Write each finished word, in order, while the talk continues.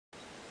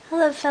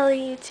Hello fellow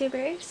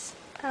YouTubers.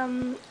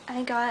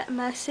 I got a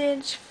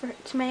message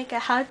to make a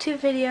how-to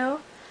video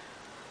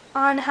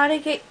on how to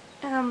get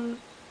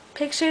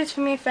pictures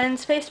from your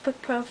friends'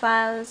 Facebook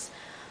profiles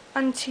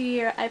onto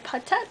your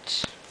iPod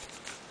Touch.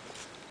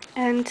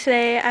 And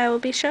today I will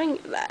be showing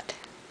you that.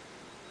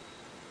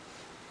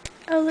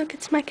 Oh look,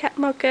 it's my cat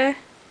Mocha.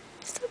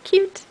 So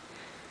cute.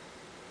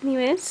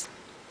 Anyways.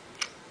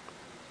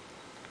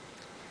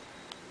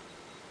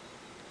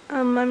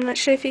 I'm not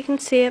sure if you can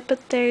see it,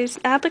 but there's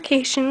an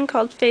application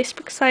called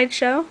Facebook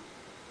Slideshow.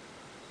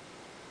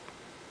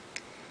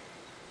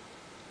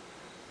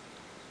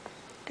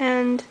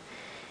 And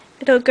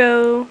it'll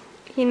go,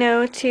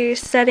 to your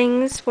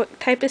settings, what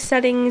type of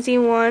settings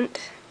you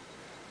want,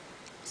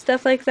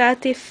 stuff like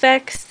that, the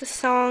effects, the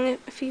song,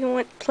 if you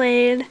want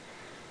played,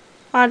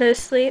 auto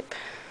sleep.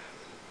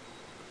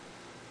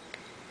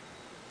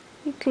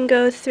 You can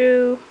go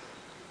through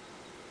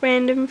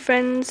random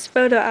friends'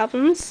 photo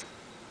albums.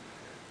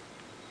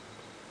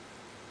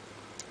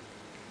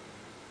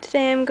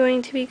 Today I'm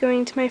going to be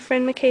going to my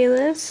friend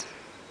Michaela's.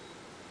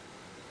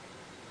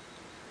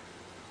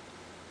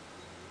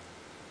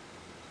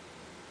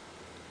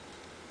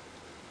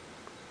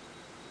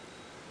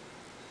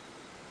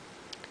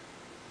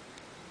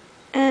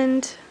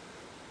 And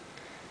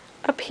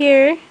up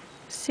here,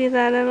 see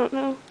that? I don't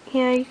know.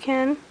 Yeah, you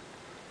can.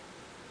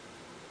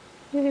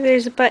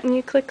 There's a button,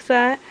 you click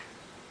that.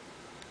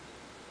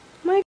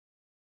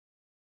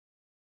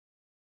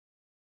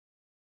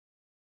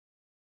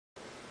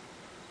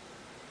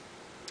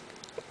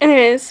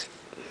 Anyways,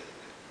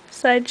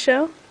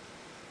 slideshow.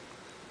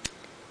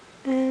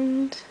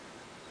 And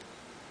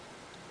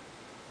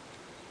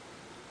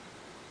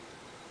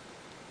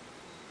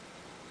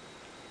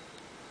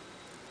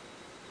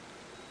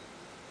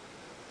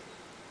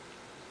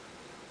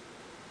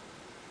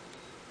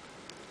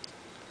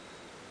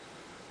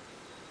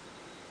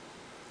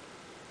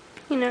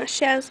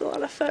she has a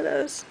lot of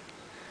photos.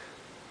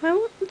 Why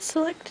won't it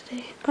select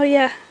today? Oh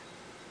yeah.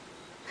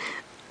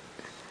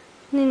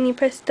 And then you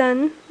press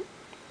done.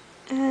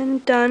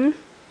 And done.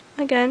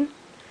 Again.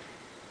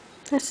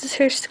 This is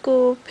her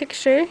school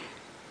picture.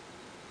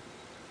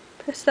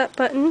 Press that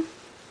button.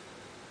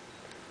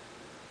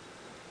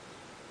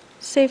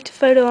 Save to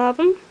photo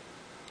album.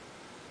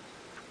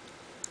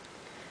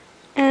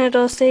 And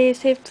it'll say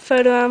save to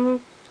photo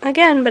album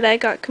again, but I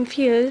got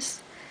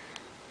confused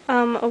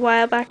a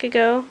while back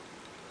ago.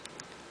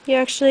 You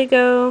actually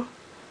go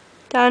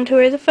down to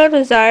where the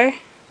photos are,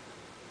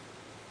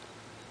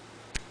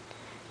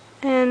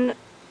 and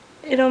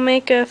it'll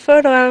make a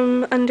photo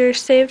album under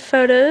saved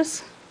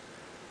photos.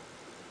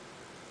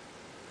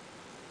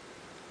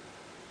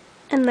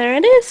 And there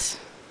it is.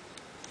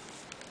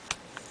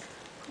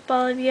 Hope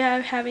all of you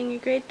are having a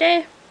great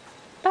day.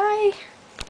 Bye!